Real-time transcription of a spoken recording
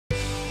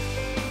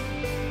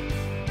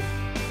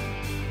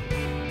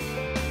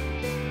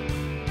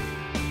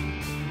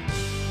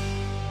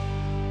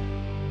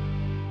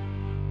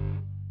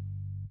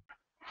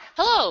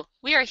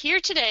We are here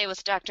today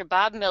with Dr.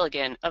 Bob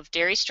Milligan of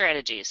Dairy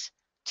Strategies.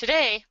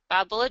 Today,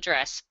 Bob will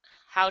address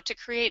how to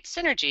create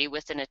synergy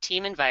within a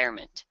team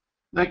environment.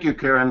 Thank you,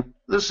 Karen.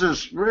 This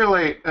is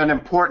really an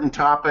important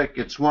topic.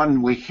 It's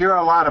one we hear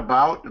a lot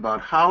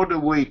about how do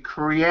we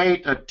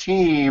create a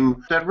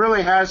team that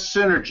really has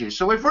synergy.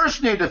 So we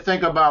first need to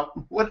think about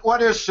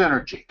what is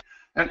synergy.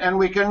 And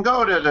we can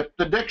go to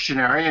the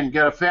dictionary and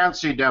get a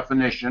fancy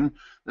definition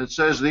that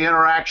says the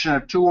interaction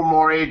of two or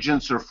more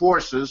agents or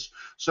forces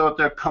so that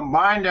their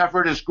combined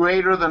effort is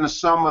greater than the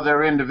sum of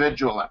their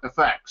individual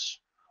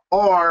effects.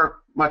 Or,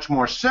 much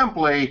more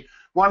simply,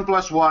 1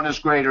 plus 1 is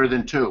greater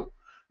than 2.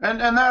 And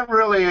that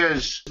really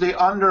is the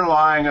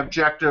underlying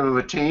objective of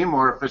a team,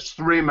 or if it's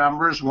 3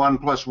 members, 1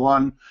 plus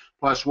 1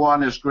 plus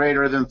 1 is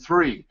greater than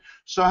 3.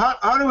 So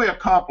how do we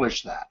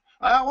accomplish that?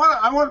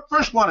 I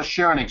first want to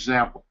share an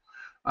example.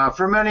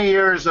 For many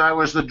years, I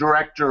was the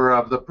director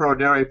of the Pro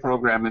Dairy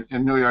program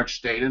in New York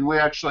State, and we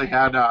actually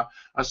had a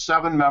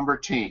 7-member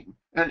team.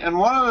 And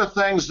one of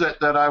the things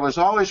that I was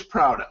always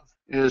proud of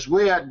is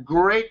we had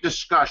great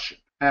discussion,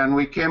 and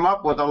we came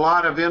up with a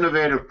lot of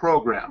innovative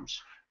programs.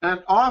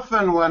 And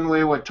often when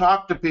we would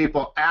talk to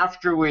people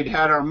after we'd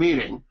had our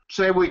meeting,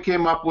 say we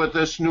came up with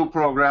this new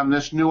program,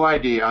 this new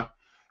idea,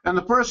 and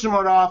the person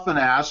would often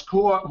ask,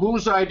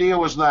 whose idea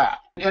was that?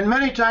 And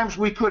many times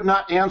we could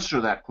not answer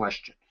that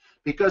question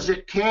because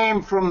it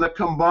came from the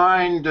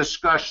combined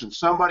discussion.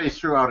 Somebody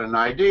threw out an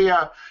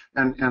idea,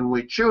 and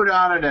we chewed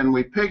on it, and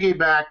we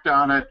piggybacked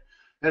on it.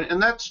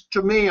 And that's,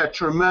 to me, a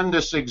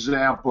tremendous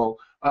example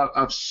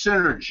of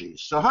synergy.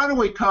 So how do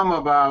we come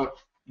about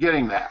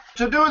getting that?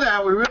 To do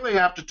that, we really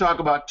have to talk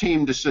about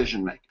team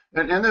decision making.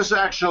 And this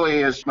actually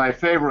is my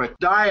favorite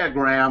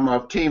diagram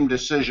of team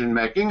decision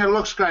making. It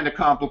looks kind of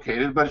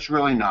complicated, but it's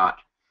really not.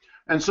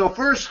 And so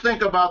first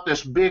think about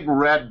this big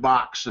red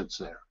box that's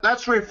there.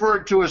 That's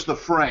referred to as the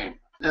frame.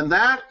 And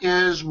that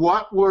is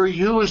what we're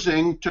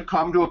using to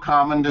come to a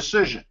common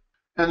decision.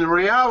 And the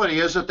reality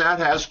is that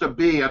has to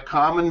be a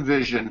common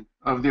vision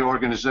of the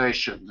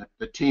organization,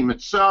 the team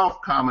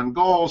itself, common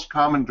goals,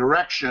 common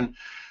direction.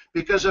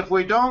 Because if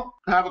we don't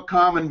have a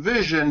common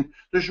vision,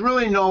 there's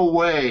really no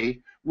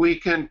way we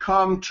can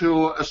come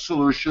to a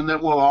solution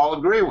that we'll all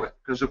agree with.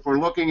 Because if we're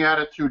looking at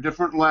it through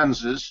different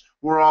lenses,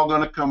 we're all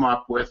going to come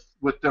up with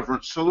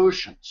different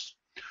solutions.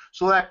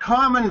 So that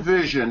common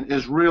vision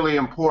is really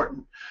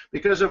important.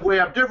 Because if we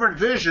have different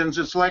visions,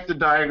 it's like the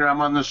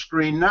diagram on the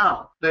screen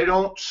now. They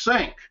don't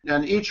sync.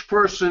 And each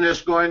person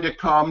is going to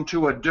come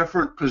to a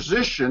different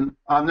position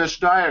on this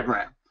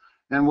diagram.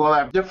 And we'll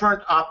have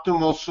different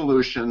optimal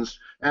solutions.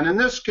 And in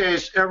this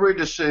case, every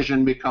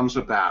decision becomes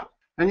a battle.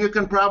 And you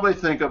can probably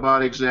think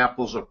about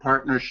examples of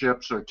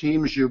partnerships or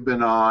teams you've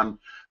been on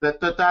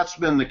that's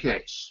been the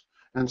case.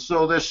 And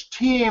so this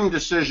team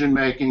decision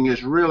making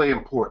is really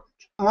important.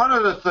 One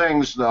of the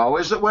things, though,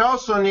 is that we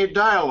also need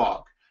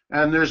dialogue.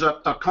 And there's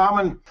a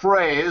common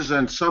phrase,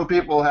 and some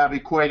people have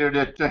equated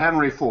it to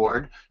Henry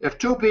Ford. If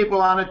 2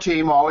 people on a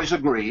team always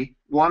agree,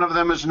 one of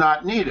them is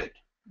not needed.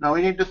 Now,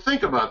 we need to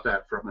think about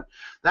that for a minute.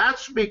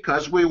 That's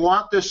because we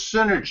want this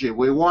synergy.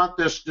 We want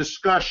this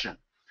discussion.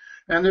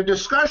 And the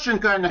discussion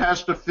kind of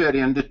has to fit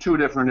into 2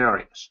 different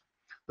areas.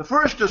 The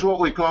first is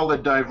what we call the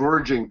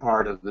diverging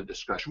part of the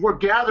discussion. We're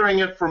gathering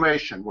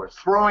information. We're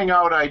throwing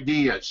out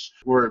ideas.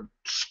 We're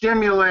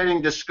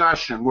stimulating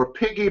discussion. We're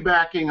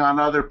piggybacking on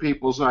other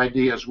people's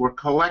ideas. We're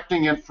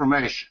collecting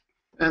information.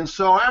 And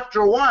so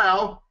after a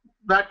while,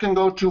 that can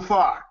go too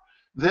far.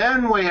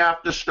 Then we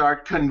have to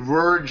start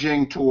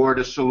converging toward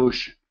a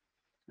solution.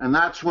 And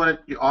that's when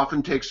it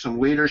often takes some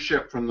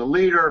leadership from the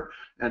leader,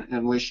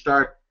 and we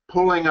start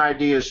pulling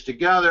ideas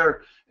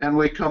together, and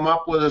we come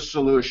up with a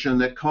solution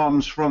that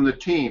comes from the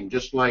team,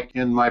 just like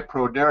in my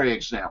Pro Dairy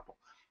example.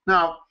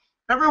 Now,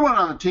 everyone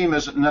on the team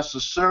isn't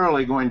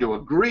necessarily going to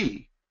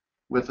agree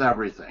with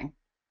everything,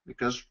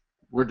 because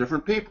we're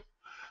different people.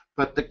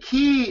 But the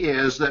key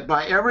is that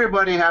by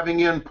everybody having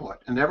input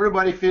and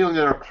everybody feeling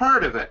they're a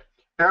part of it,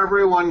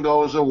 everyone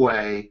goes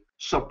away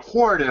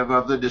supportive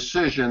of the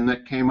decision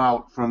that came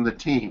out from the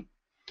team.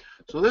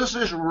 So this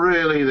is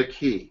really the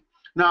key.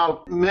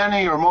 Now,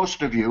 many or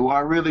most of you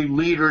are really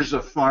leaders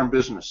of farm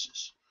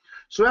businesses.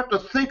 So we have to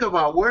think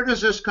about where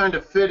does this kind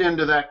of fit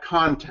into that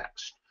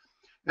context.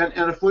 And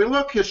if we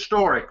look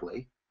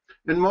historically,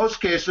 in most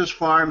cases,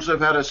 farms have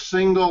had a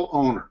single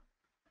owner.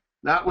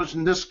 That was,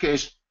 in this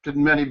case,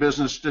 in many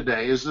businesses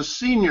today, is the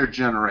senior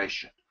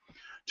generation.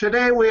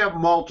 Today, we have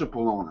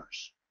multiple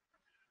owners.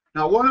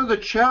 Now, one of the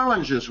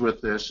challenges with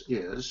this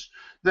is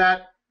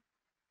that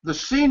the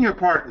senior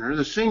partner,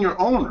 the senior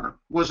owner,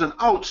 was an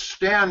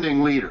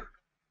outstanding leader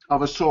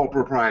of a sole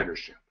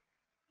proprietorship.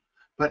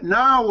 But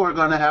now we're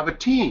going to have a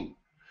team.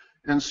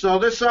 And so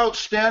this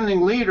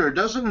outstanding leader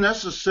doesn't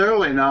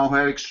necessarily now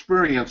have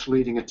experience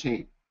leading a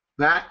team.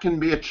 That can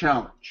be a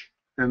challenge.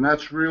 And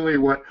that's really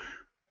what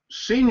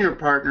senior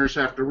partners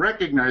have to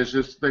recognize,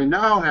 is they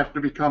now have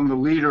to become the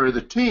leader of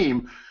the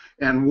team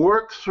and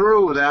work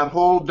through that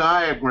whole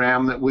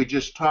diagram that we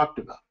just talked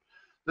about.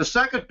 The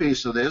second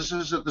piece of this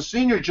is that the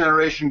senior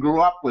generation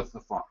grew up with the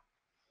farm.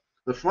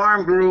 The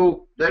farm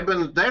grew. They've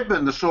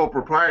been the sole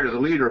proprietor, the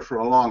leader, for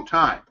a long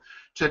time.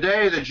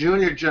 Today, the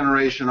junior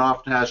generation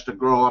often has to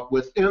grow up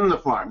within the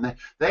farm.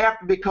 They have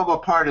to become a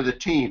part of the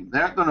team. They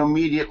aren't going to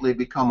immediately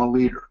become a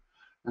leader.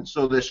 And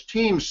so this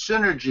team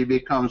synergy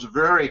becomes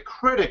very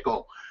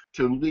critical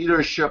to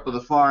leadership of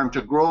the farm,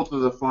 to growth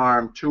of the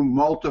farm, to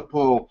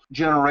multiple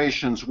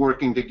generations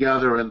working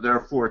together, and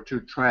therefore to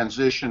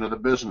transition of the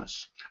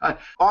business. I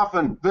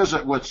often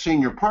visit with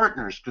senior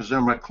partners because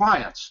they're my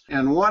clients.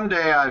 And one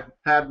day I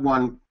had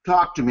one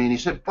talk to me, and he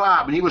said,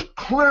 Bob, and he was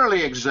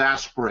clearly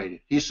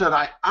exasperated. He said,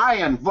 I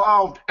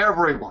involved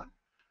everyone,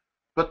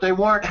 but they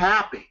weren't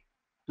happy.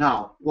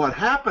 Now, what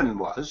happened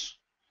was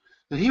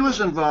that he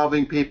was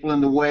involving people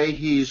in the way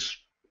he's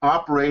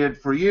operated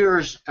for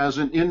years as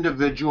an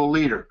individual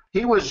leader.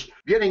 He was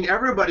getting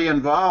everybody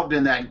involved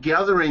in that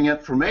gathering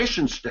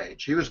information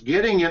stage. He was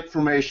getting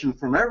information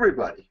from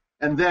everybody,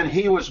 and then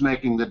he was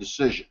making the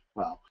decision.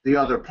 Well, the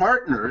other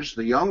partners,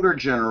 the younger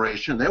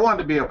generation, they wanted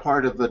to be a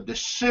part of the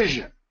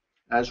decision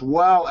as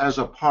well as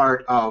a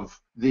part of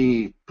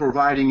the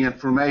providing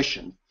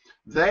information.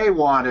 They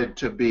wanted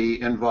to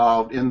be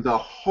involved in the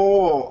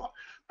whole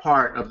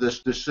part of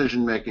this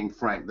decision-making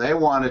frame. They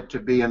wanted to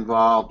be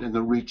involved in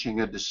the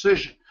reaching a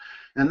decision.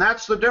 And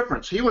that's the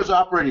difference. He was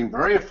operating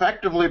very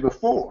effectively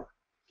before,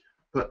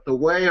 but the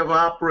way of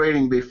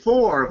operating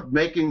before, of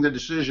making the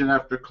decision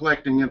after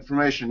collecting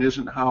information,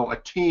 isn't how a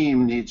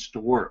team needs to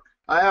work.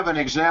 I have an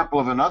example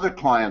of another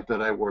client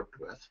that I worked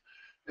with,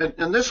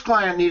 and this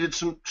client needed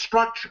some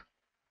structure.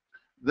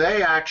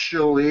 They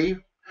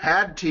actually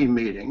had team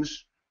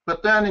meetings,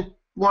 but then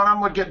one of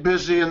them would get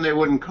busy and they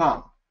wouldn't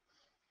come.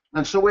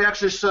 And so we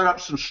actually set up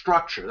some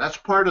structure. That's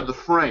part of the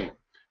frame,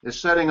 is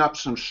setting up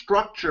some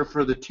structure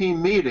for the team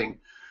meeting.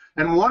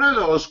 And one of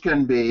those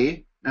can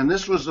be, and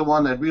this was the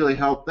one that really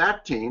helped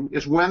that team,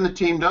 is when the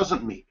team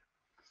doesn't meet.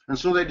 And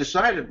so they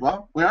decided,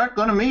 well, we aren't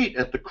going to meet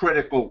at the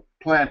critical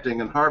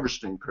planting and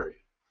harvesting period,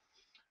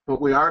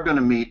 but we are going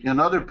to meet in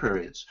other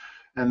periods.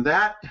 And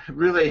that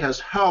really has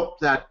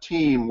helped that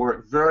team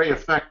work very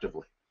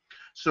effectively.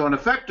 So an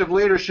effective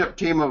leadership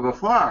team of a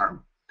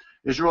farm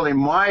is really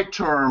my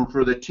term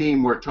for the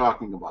team we're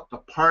talking about, the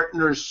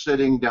partners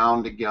sitting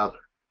down together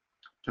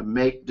to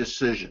make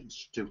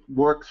decisions, to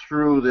work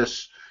through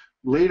this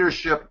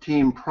leadership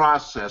team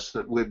process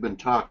that we've been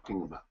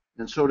talking about.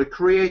 And so to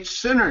create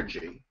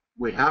synergy,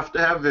 we have to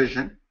have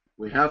vision.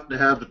 We have to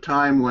have the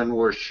time when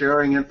we're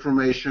sharing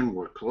information,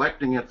 we're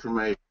collecting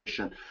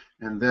information,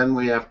 and then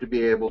we have to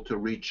be able to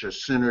reach a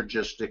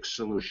synergistic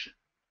solution.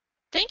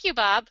 Thank you,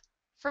 Bob.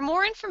 For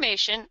more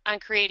information on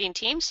creating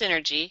team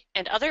synergy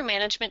and other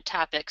management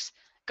topics,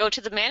 go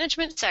to the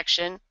management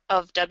section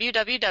of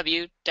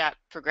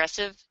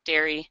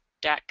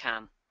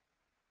www.progressivedairy.com.